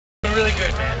Doing really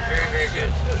good, man. Very, very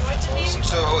good. Awesome.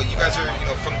 So you guys are,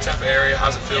 from the Tampa area.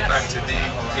 How's it feel back to be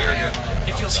here again?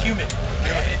 It feels humid.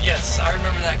 Yes, I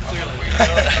remember that clearly.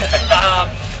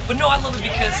 But no, I love it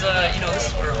because,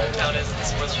 this is where our hometown is, and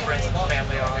this is where the friends and the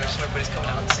family are, so everybody's coming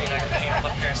out and seeing. I got to hang out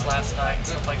with my parents last night and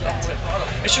stuff like that. So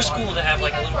it's just cool to have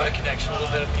like a little bit of connection, a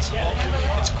little bit of peace of home.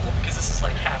 It's cool because this is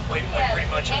like halfway point pretty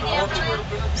much of the Warped Tour,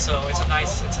 so it's a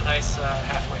nice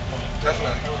halfway point.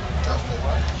 Definitely.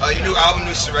 Your new album,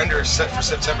 New Surrender, is set for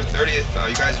September 30th.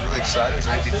 You guys are really excited. Is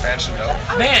there anything fans should know?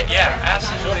 Man, yeah,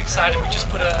 absolutely excited. We just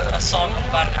put a song up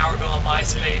about an hour ago on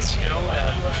MySpace,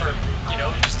 for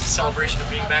just a celebration of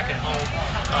being back at home.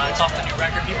 It's off the new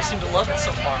record. People seem to love it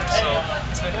so far, so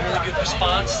it's been a really good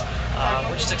response.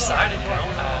 We're just excited,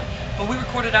 But we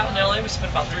recorded out in LA. We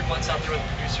spent about 3 months out there with a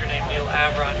producer named Neil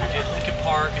Avron, who did Linkin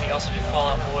Park, and he also did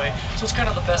Fall Out Boy. So it's kind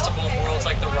of the best of both worlds,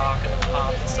 like the rock and the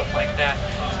pop and stuff like that.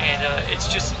 And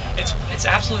it's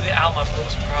absolutely the album I'm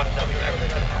most proud of that we've ever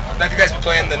done. Now, have you guys been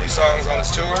playing the new songs on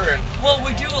this tour? Well,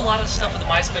 we do a lot of stuff with the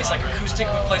MySpace, like acoustic.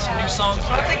 We play some new songs.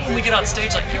 But I think when we get on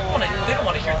stage, like they don't want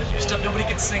to hear the new stuff. Nobody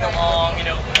can sing along,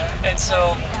 And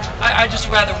so I just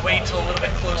rather wait till a little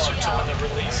bit closer to when the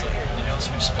release. So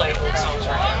we just play old songs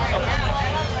right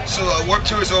now. So Warped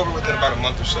Tour is over within about a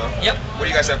month or so. Yep. What do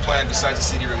you guys have planned besides the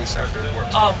CD release after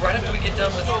Warped Tour? Right after we get done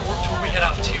with the Warped Tour, we head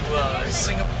out to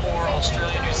Singapore,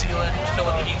 Australia, New Zealand,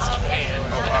 Philippines, Japan.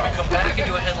 And then we come back and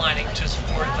do a headlining to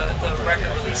support the record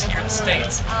release here in the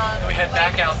States. And we head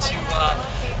back out to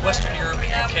Western Europe and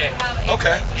UK.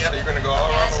 Okay. Yep. So you're going to go all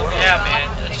around the world? Yeah, man.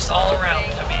 Just all around.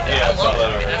 I mean, I love it.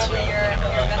 I mean, that's what,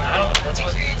 I don't know, that's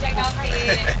what,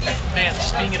 man,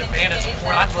 just being in a band,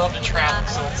 I'd love to travel,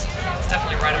 so it's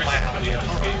definitely right up my alley.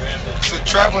 So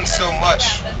traveling so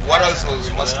much, what are those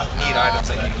must-need items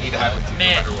that you need to have with you?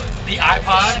 Man, the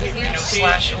iPod,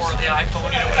 slash or the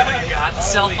iPhone, whatever you got, the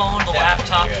cell phone, the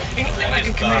laptop, anything that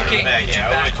can communicate and get you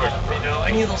back home,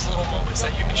 any of those little moments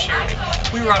that you can share.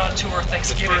 We were out on tour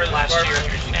Thanksgiving last year,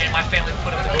 and my family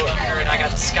put up the computer, and I got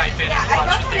to Skype in and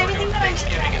watch what they were doing for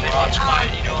Thanksgiving, and they watched my,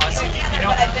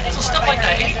 so stuff like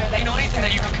that. Anything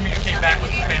that you can communicate back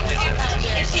with your family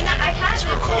is huge. It's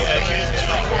real cool.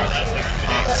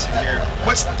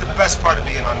 What's the best part of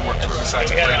being on Warped Tour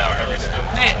besides playing out every day?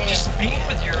 Man, just being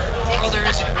with your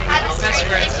brothers, your best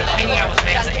friends, and hanging out with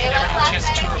bands that you never had a chance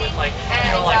to tour with, like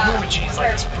Movement G's,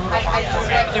 like this brutal hardcore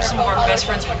band. But they're some of our best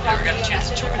friends we've never got a chance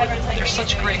to tour with. They're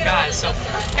such great guys, so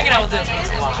hanging out with them means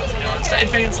a lot,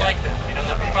 and bands like them,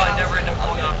 that we probably never end up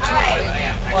going on tour with,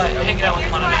 but hanging out with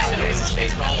them on a daily basis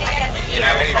means all.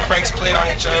 Any pranks played on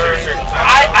each other?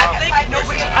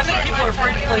 I think people are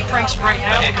afraid to play pranks right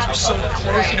now because we're so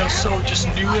close, so just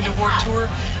new into Warped Tour.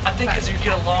 I think as you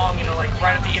get along, like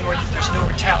right at the end where there's no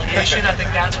retaliation, I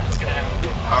think that's what's going to happen.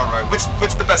 All right.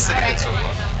 What's the best city been so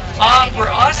far? For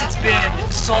us, it's been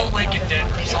Salt Lake and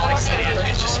Denver. Salt Lake City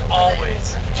is just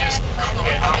always just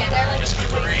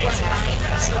crazy.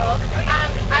 So.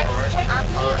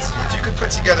 If you could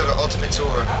put together the ultimate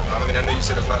tour, I know you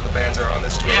said a lot of the bands are on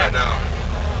this tour right now.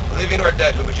 Living or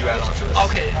dead, who would you add on to this?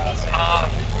 Okay,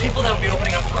 people that would be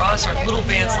opening up for us are little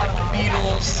bands like the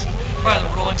Beatles, probably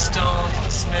the Rolling Stones,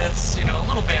 the Smiths,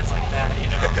 little bands like that,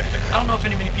 I don't know if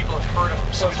many people have heard of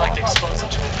them, so we'd like to expose them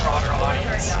to a broader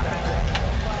audience.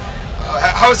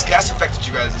 How has gas affected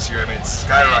you guys this year? It's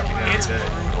skyrocketing every day. It's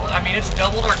brutal. It's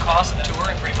doubled our cost of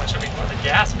touring pretty much. For the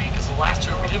gas, because the last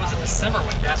tour we did was in December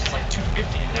when gas was like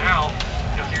 $2.50, and now,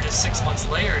 here to 6 months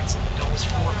later, it's almost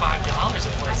 $4 or $5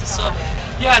 in places. So,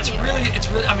 yeah, it's really.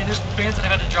 There's bands that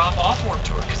have had to drop off Warped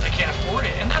Tour because they can't afford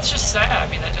it, and that's just sad.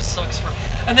 That just sucks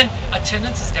and then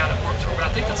attendance is down at Warped Tour, but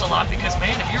I think that's a lot because,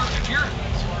 man, if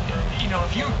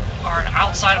you are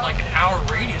outside of like an hour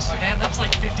radius, man, that's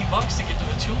like $50 to get to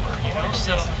the tour,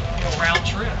 so round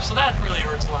trip. So that really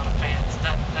hurts a lot of fans.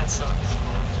 That sucks.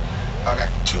 Okay,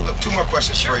 two more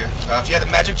questions for you. If you had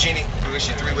a magic genie who wish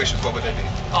you 3 wishes, what would they be?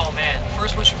 Oh man,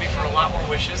 first wish would be for a lot more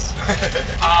wishes.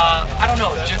 I don't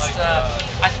know, just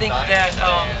I think that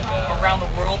around the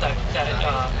world that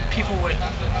people would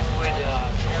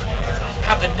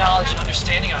have the knowledge and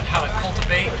understanding on how to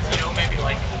cultivate, maybe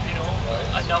like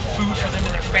enough food for them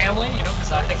and their family,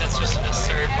 because I think that's just a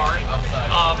necessary part.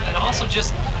 And also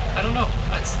just, I don't know,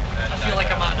 I feel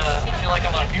like I'm on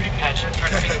a beauty pageant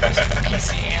trying to make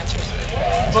PC answers.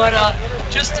 But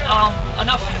just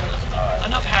enough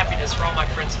happiness for all my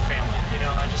friends and family.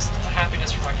 Just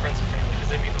happiness for my friends and family because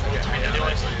they mean the world to me. They're the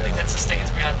only thing that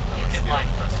sustains me in life.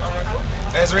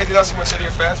 And is there anything else you want to say to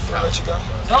your fans before I let you go?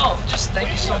 No, just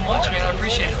thank you so much, man. I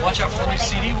appreciate it. Watch out for the new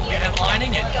CD. We'll be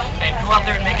headlining it, and go out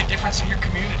there and make a difference in your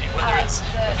community, whether it's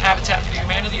Habitat for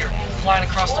Humanity or flying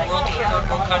across the world to a third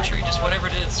world country, just whatever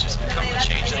it is, just become the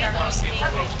change that you want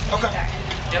Okay.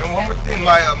 Yep. And one more thing,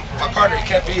 my partner, he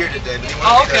can't be here today, but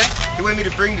he wanted me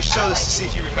to bring the show this to see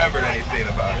if you remembered anything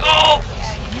about it. Oh!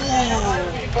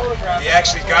 Whoa! He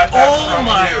actually got that from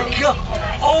you. God!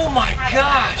 Oh my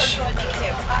gosh!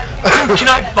 Dude, can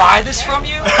I buy this from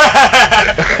you?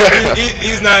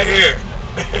 He's not here.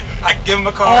 I can give him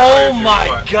a call. Oh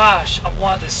my gosh! I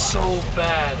want this so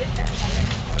bad,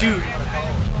 dude.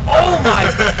 Oh my!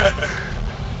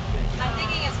 I'm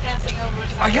thinking it's passing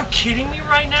over. Are you kidding me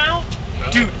right now?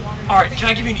 Dude, alright, can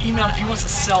I give you an email? If he wants to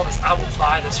sell this, I will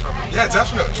buy this from you. Yeah,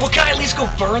 definitely. Well, can I at least go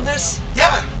burn this?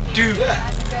 Yeah. Dude, Yeah.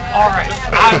 alright,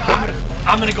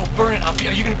 I'm gonna go burn it. Are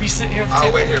you gonna be sitting here at the I'll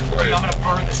table? wait here for Dude, you. I'm gonna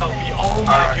burn this. Oh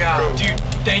my Alright, god, cool. dude,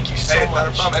 thank you so Hey, not a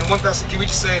much. problem. And one last thing, can we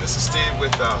just say this is Steve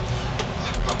with,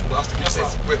 what else did you say?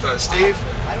 With Steve,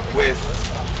 with,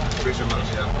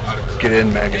 Get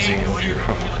In Magazine. Hey, what are you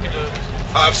looking to...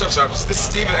 I'm sorry. This is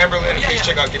Steve in Anberlin, and Yeah, please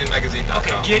yeah. check out getinmagazine.com.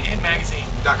 Okay,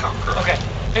 getinmagazine.com. Correct. Okay.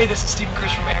 Hey, this is Stephen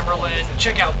Chris from Anberlin.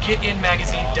 Check out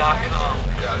getinmagazine.com.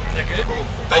 Got it. Is that good? Cool.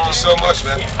 Thank you so much,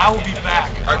 man. I will be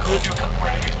back. Alright, cool. I'm gonna do a couple more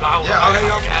interviews, but I will Yeah, I'll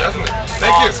hang out. Definitely.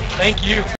 Thank you. Awesome. Thank you.